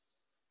management.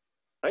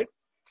 Right?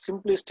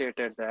 Simply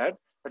stated that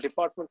the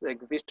departments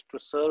exist to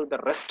serve the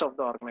rest of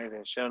the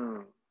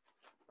organization.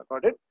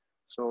 Got it?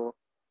 So,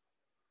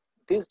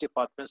 these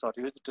departments are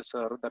used to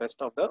serve the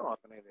rest of the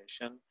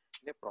organization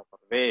in a proper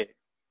way.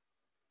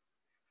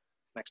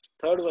 Next,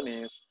 third one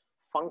is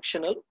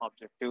functional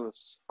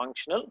objectives.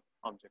 Functional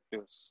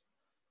objectives.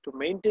 To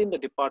maintain the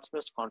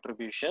department's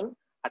contribution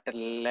at a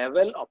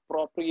level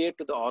appropriate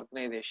to the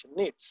organization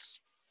needs.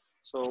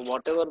 So,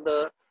 whatever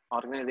the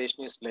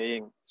organization is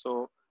laying.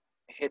 So,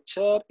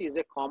 HR is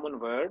a common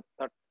word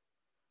that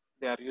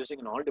they are using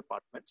in all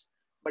departments,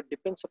 but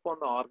depends upon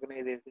the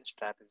organization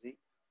strategy,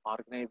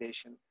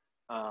 organization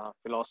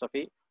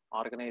philosophy,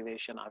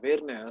 organization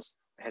awareness,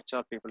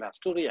 HR people has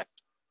to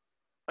react,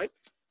 right?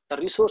 The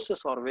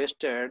resources are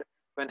wasted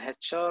when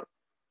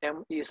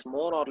HRM is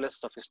more or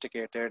less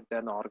sophisticated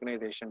than the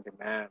organization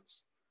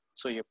demands.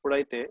 So,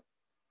 eppudaithe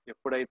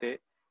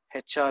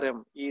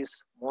HRM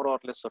is more or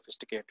less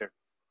sophisticated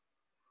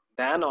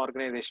than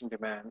organization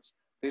demands,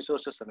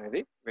 resources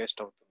అనేది waste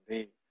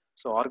అవుతుంది.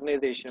 So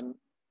organization,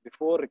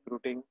 before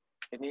recruiting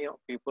any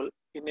people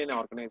in an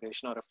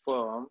organization or a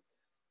firm,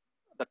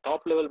 the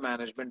top level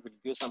management will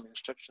give some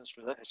instructions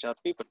to the HR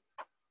people,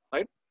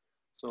 right?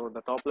 So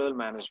the top level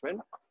management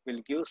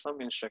will give some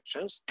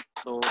instructions.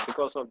 So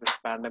because of this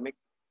pandemic,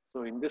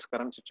 so in this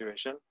current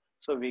situation,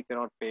 so we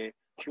cannot pay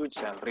huge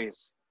salaries.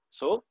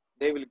 So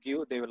they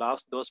will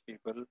ask those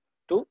people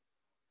to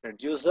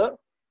reduce the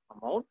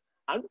amount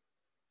and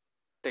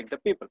take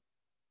the people.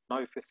 Now,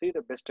 if you see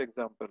the best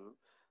example,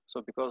 so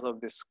because of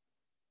this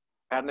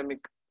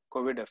pandemic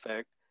COVID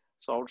effect,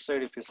 so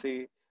outside, if you see,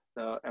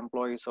 the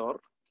employees are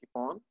keep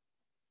on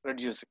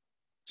reducing.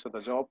 So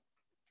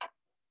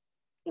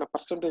the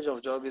percentage of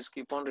job is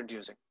keep on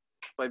reducing.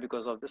 Why?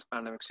 Because of this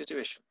pandemic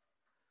situation.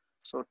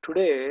 So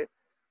today,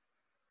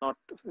 not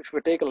if we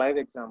take a live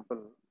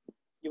example,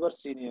 your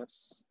seniors,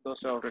 those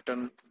who have written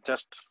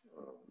just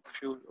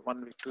few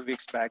 1 week, 2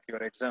 weeks back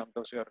your exam,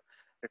 those who have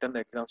written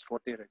the exams,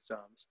 fourth year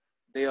exams,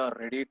 they are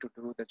ready to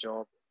do the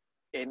job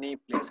any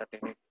place at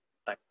any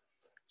time.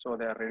 So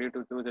they are ready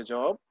to do the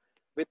job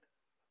with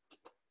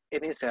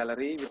any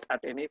salary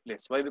at any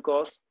place. Why?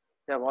 Because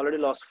they have already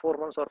lost 4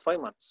 months or 5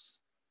 months,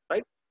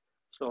 right?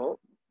 So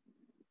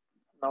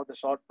now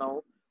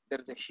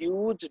there is a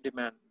huge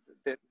demand.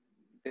 There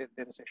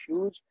is a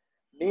huge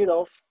need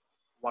of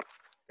work.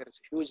 There is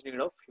a huge need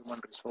of human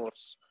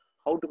resource.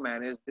 How to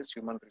manage this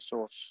human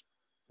resource?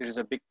 This is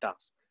a big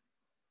task.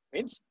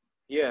 Means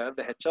here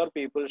the HR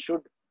people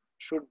should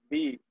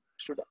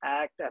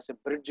act as a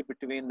bridge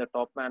between the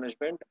top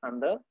management and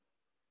the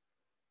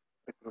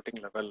recruiting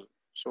level.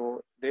 So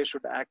they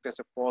should act as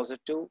a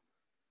positive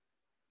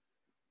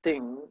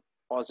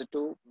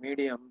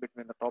medium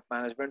between the top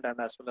management and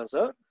as well as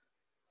the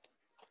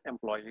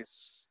employees,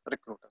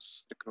 recruiters,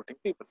 recruiting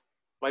people.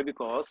 Why?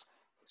 Because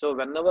so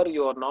whenever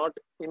you are not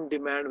in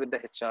demand with the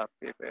HR,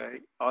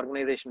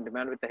 organization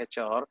demand with the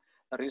HR,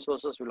 the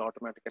resources will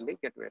automatically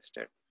get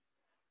wasted.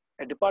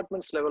 A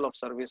department's level of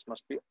service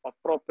must be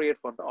appropriate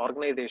for the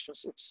organizations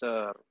it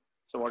serves.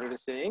 So what it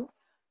is saying,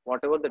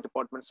 whatever the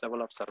department's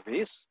level of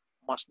service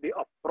must be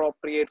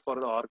appropriate for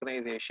the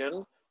organization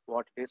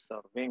what it is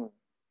serving,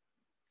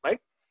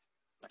 right?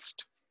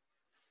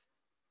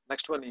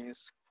 Next one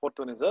is, fourth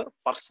one is the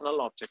personal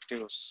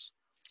objectives.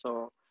 So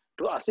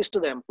to assist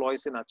the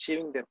employees in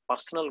achieving their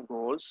personal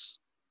goals,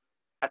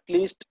 at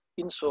least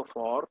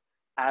insofar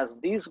as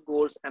these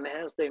goals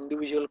enhance the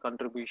individual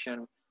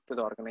contribution to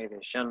the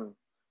organization.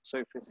 So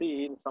if you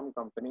see in some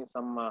companies,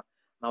 some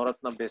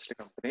Navratna based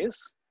companies,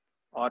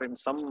 or in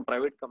some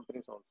private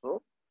companies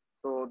also,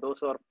 so those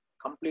who are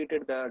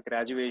completed the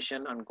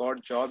graduation and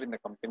got job in the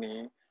company,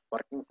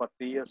 working for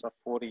 3 years or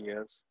 4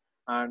 years,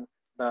 and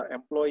the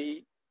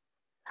employee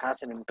has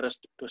an interest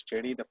to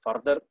study the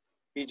further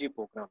PG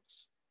programs.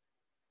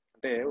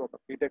 అంటే ఒక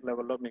BTech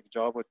లెవెల్లో మీకు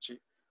job వచ్చి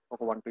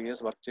ఒక 1-2 years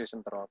work చేసిన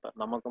తర్వాత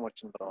నమ్మకం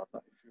వచ్చిన తర్వాత,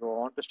 if you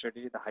want to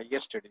study the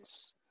higher studies,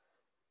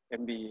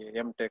 MBA,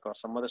 MTech or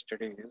some other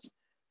studies,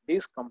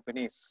 these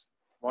companies,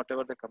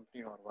 whatever the company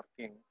you are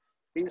working,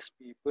 these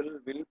people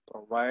will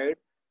provide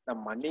the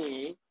money.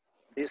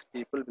 These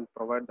people will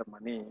provide the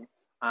money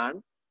and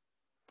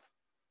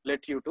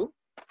let you to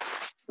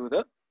do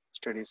the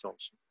studies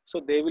also. So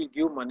they will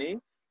give money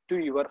to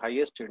your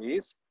higher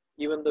studies,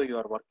 even though you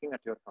are working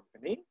at your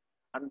company,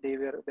 and they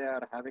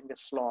are having a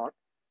slot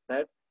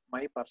that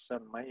my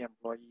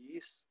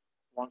employees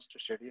wants to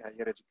study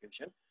higher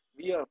education.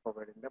 We are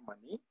providing the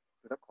money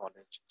to the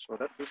college so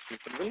that these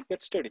people will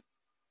get study.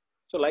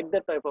 So like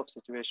that type of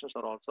situations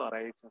are also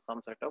arise in some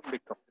set of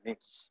big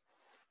companies.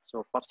 So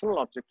personal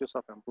objectives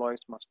of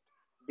employees must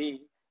be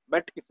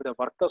met if the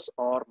workers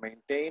are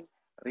maintained,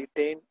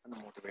 retained and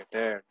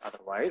motivated.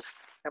 Otherwise,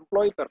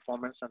 employee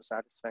performance and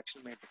satisfaction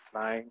may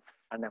decline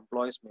and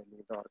employees may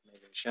leave the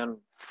organization.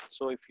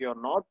 So if you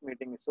are not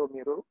meeting, so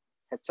Miru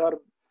HR,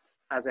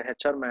 as a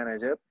HR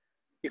manager,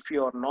 if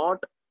you are not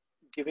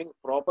giving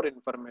proper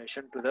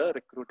information to the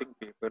recruiting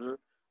people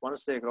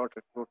once they got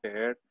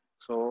recruited,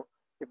 so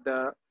if the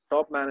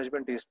top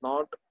management is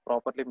not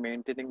properly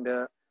maintaining the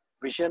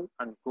vision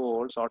and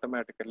goals,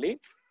 automatically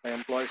the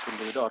employees will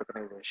leave the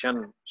organization.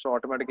 So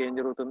automatically ఏం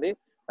జరుగుతుంది,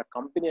 the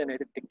company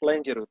అనేది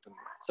decline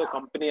జరుగుతుంది. So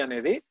company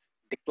అనేది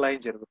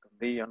decline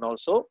జరుగుతుంది, and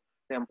also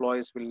the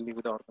employees will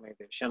leave the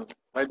organization.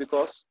 Why?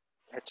 Because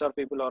HR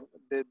people are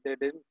they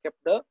didn't keep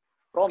the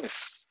promise,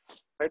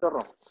 right or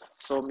wrong?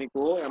 So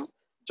మీకు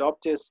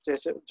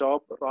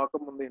job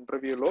రాకముందు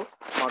ఇంటర్వ్యూలో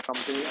మా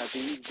కంపెనీ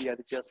అది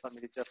చేస్తాం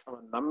ఇది చేస్తాం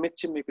అని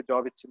నమ్మించి మీకు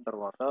జాబ్ ఇచ్చిన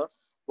తర్వాత,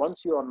 once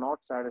you are not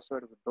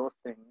satisfied with those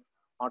things,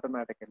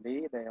 automatically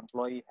the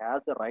employee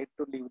has a right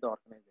to leave the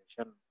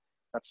organization.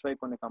 That's why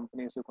కొన్ని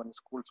కంపెనీస్, కొన్ని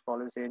స్కూల్స్,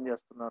 కాలేజెస్ ఏం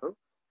చేస్తున్నారు,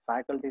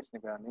 ఫ్యాకల్టీస్ని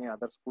కానీ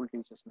అదర్ స్కూల్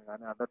టీచర్స్ని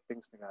కానీ అదర్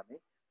థింగ్స్ని కానీ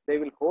they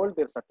will hold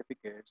there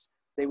certificates,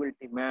 they will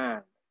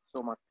demand. So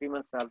మా 3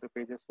 months salary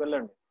pay చేసి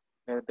వెళ్ళండి,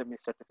 లేదంటే మీ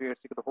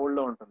సర్టిఫికేట్స్ ఇక్కడ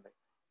హోల్డ్లో ఉంటుంది,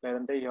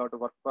 లేదంటే you have to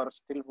work for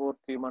still for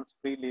 3 months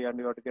freely and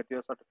you have to get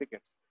your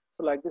certificates. So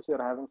like this you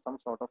are having some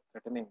sort of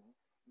threatening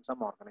in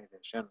some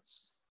organizations,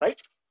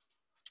 right?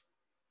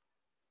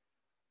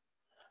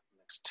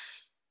 Next.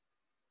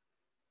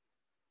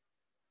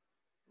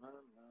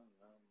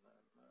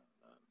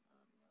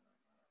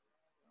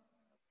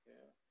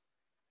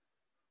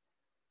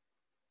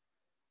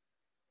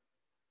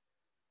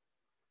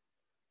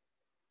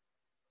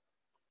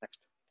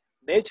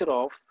 nature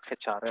of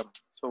HRM.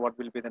 So what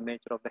will be the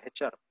nature of the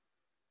HRM?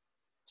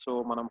 So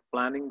మనం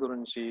planning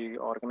గురించి,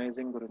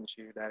 organising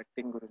గురించి,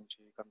 directing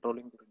గురించి,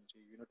 controlling గురించి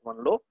unit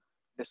 1లో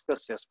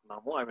discuss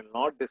చేసుకున్నాము. I will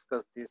not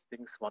discuss these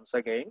things once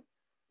again,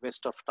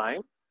 waste of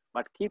time,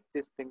 but keep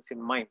these things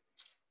in mind.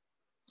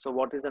 So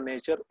what is the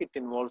nature? It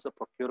involves the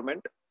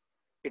procurement,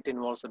 it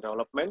involves the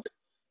development,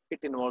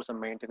 it involves the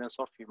maintenance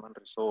of human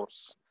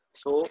resource.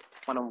 So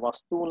మనం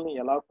వస్తువుల్ని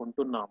ఎలా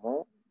కొంటున్నామో,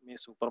 మీ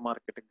super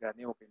మార్కెట్కి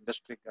కానీ, ఒక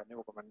ఇండస్ట్రీకి కానీ,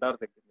 ఒక vendor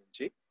దగ్గర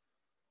నుంచి,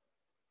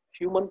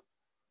 హ్యూమన్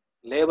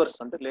లేబర్స్,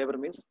 అంటే labour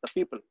means the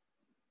people,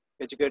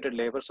 educated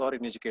labours are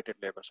ఇన్ఎడ్యుకేటెడ్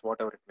labours,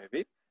 what ever it may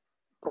be.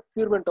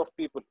 Procurement of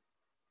people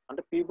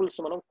అంటే పీపుల్స్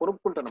మనం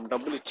కొనుక్కుంటున్నాం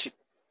డబ్బులు ఇచ్చి.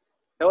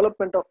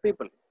 Development of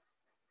people,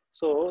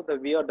 so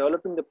we are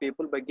developing the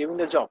people by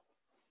giving the job.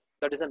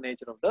 That is the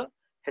nature of the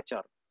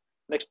HR.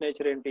 Next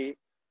nature ఏంటి?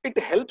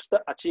 It helps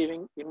the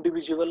achieving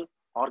individual,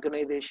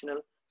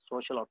 organisational,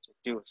 social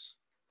objectives.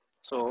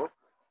 So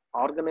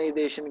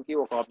ఆర్గనైజేషన్కి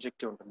ఒక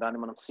objective ఉంటుంది, దాన్ని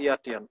మనం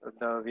CRT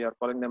అంటారు. We are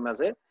calling them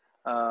as a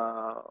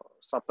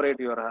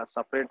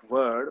separate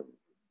word.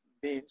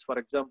 Means, for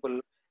example,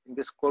 in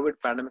this COVID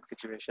pandemic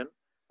situation,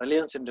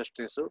 Reliance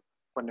Industries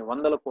కొన్ని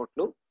వందల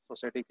కోట్లు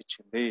సొసైటీకి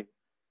ఇచ్చింది,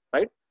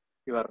 right?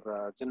 Your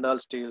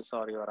Jindal steels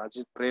are your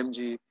Ajit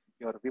Premji,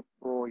 your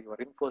Wipro,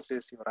 your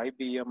Infosys, your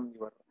IBM,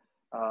 your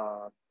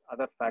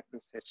other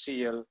factories,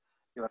 HCl,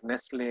 your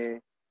Nestle,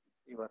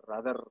 your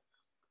other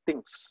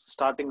things.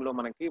 Starting లో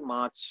మనకి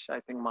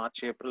March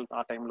April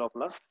ఆ time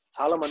లోపల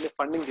చాలా మంది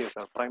ఫండింగ్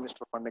చేశారు, ప్రైమ్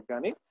మినిస్టర్ ఫండింగ్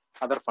కానీ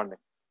other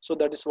funding. So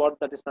that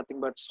is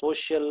nothing but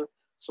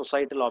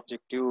societal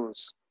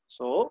objectives.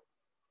 So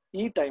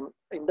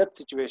in that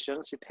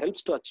situations, it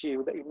helps to achieve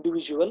the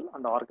individual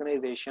and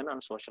organization and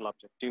social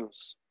objectives.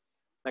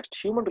 Next,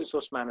 human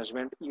resource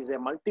management is a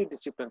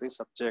multidisciplinary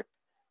subject.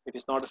 It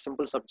is not a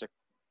simple subject,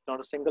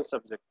 not a single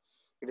subject.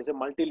 It is a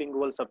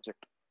multilingual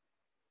subject.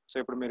 So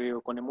ఇప్పుడు మీరు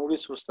కొన్ని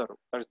movies చూస్తారు,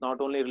 that is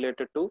not only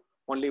related to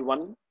only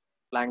one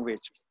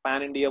language.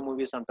 Pan India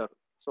movies అంటారు.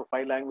 So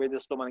 5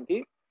 languages లో మనకి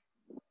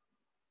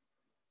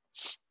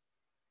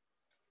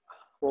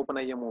open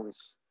అయ్యే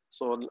movies.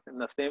 So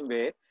in the same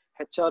way,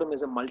 HRM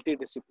is a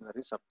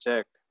multidisciplinary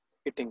subject.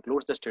 It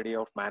includes the study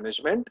of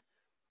management,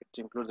 it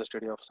includes the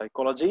study of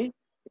psychology,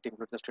 it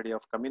includes the study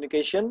of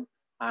communication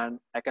and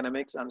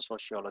economics and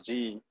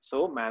sociology. So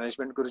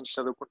management గురించి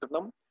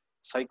చదువుకుంటున్నాం,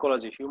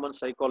 psychology, human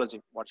psychology,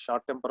 వాడు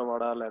short temper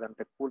వాడా,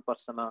 లేదంటే cool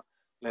పర్సనా,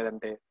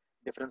 లేదంటే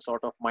different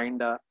sort of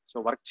మైండా, so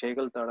work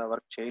చేయగలుగుతాడా,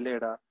 work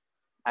చేయలేడా,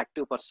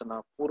 active persona,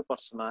 poor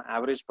persona,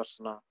 average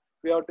persona,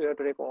 we have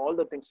to take all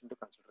the things into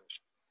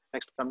consideration.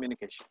 Next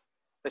communication,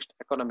 next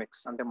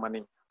economics అంటే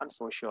money, and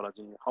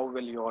sociology, how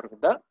well you are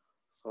with the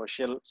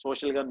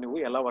సోషల్గా నువ్వు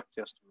ఎలా work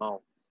చేస్తున్నావు.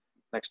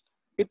 Next,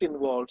 it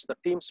involves the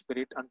team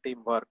spirit and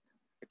team work.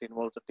 It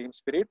involves the team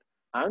spirit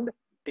and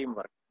team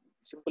work.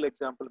 Simple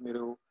example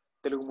మీరు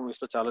Telugu movies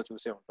లో చాలా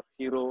చూసే ఉంటారు.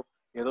 Hero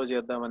ఏదో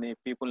చేద్దామని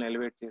పీపుల్ని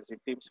ఎలివేట్ చేసి,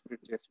 టీమ్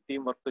స్పిరిట్ చేసి,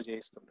 టీమ్ వర్క్ తో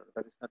చేయిస్తుంటారు.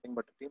 That is nothing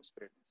but team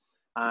spirit,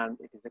 and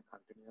it is a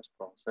continuous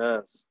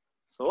process.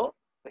 So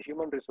the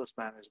human resource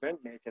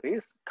management nature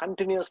is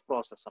continuous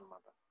process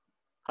అన్నమాట.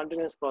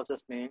 కంటిన్యూస్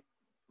ప్రాసెస్ ని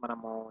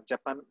మనము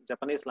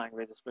జపనీస్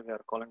లాంగ్వేజెస్ లో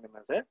we are calling them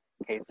as a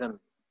kaizen,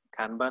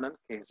 కాన్బాన్ and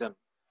kaizen.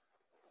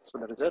 So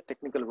that is a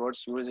technical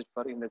words use it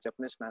for in the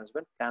Japanese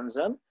management,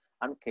 కాన్జన్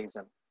and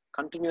kaizen.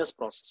 Continuous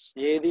process,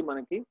 ఏది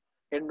మనకి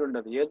end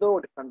ఉండదు, ఏదో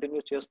ఒకటి continue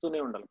చేస్తూనే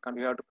ఉండాలి.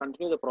 You have to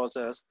continue the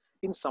process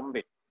in some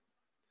way.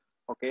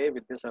 Okay,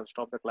 with this I will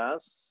stop the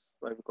class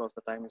because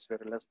the time is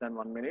very less than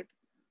 1 minute.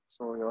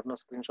 So ఎవరైనా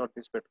screen shot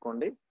తీసి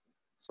పెట్టుకోండి.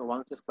 So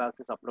once this class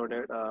is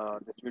uploaded,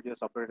 this video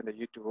is uploaded in the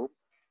YouTube,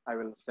 I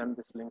will send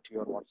this link to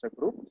your WhatsApp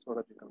group so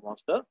that you can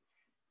watch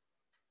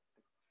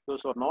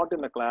those who are not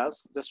in the class,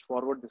 just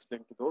forward this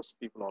link to those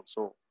people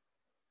also.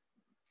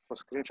 So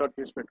screenshot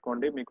తీసి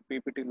పెట్టుకోండి. మీకు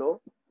PPT లో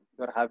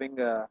you are having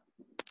a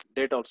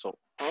date also,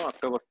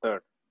 October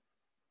 3rd.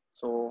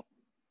 So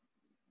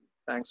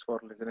thanks for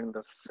listening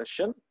this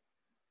session.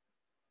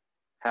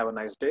 Have a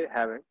nice day,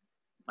 have a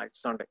nice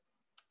Sunday.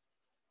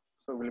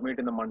 So we'll meet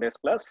in the Monday's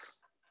class.